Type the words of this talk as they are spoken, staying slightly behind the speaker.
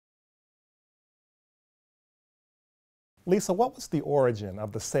Lisa, what was the origin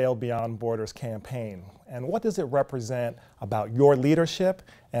of the Sail Beyond Borders campaign, and what does it represent about your leadership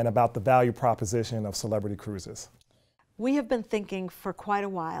and about the value proposition of celebrity cruises? We have been thinking for quite a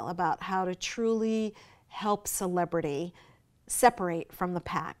while about how to truly help celebrity separate from the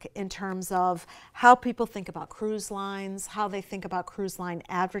pack in terms of how people think about cruise lines, how they think about cruise line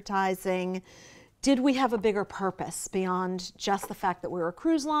advertising. Did we have a bigger purpose beyond just the fact that we're a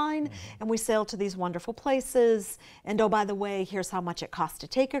cruise line and we sail to these wonderful places, and oh, by the way, here's how much it costs to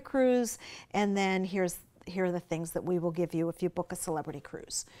take a cruise, and then here are the things that we will give you if you book a celebrity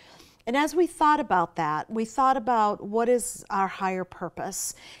cruise. And as we thought about that, we thought about what is our higher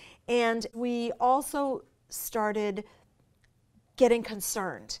purpose, and we also started getting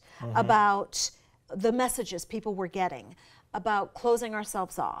concerned about the messages people were getting, about closing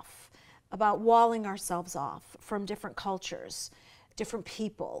ourselves off, about walling ourselves off from different cultures, different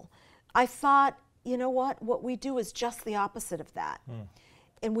people. I thought, you know what we do is just the opposite of that.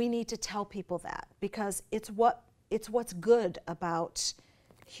 And we need to tell people that, because it's what's good about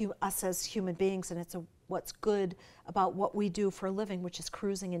us as human beings, and it's what's good about what we do for a living, which is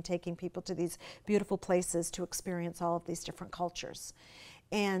cruising and taking people to these beautiful places to experience all of these different cultures.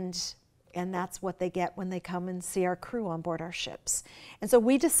 And that's what they get when they come and see our crew on board our ships. And so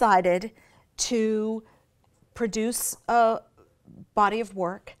we decided to produce a body of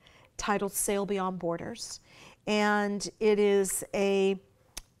work titled Sail Beyond Borders. And it is a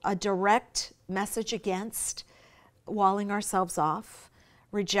direct message against walling ourselves off,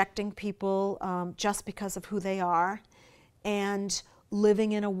 rejecting people just because of who they are, and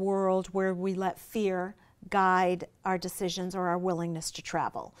living in a world where we let fear guide our decisions or our willingness to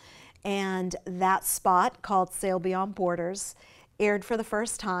travel. And that spot, called Sail Beyond Borders, aired for the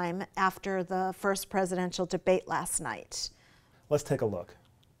first time after the first presidential debate last night. Let's take a look.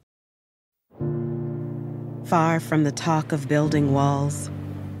 Far from the talk of building walls,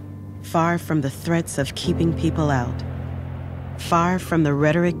 far from the threats of keeping people out, far from the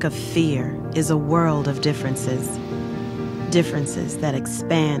rhetoric of fear is a world of differences. Differences that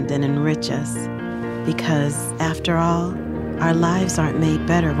expand and enrich us. Because, after all, our lives aren't made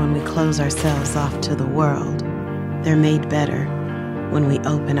better when we close ourselves off to the world. They're made better when we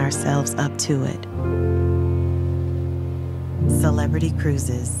open ourselves up to it. Celebrity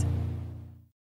Cruises.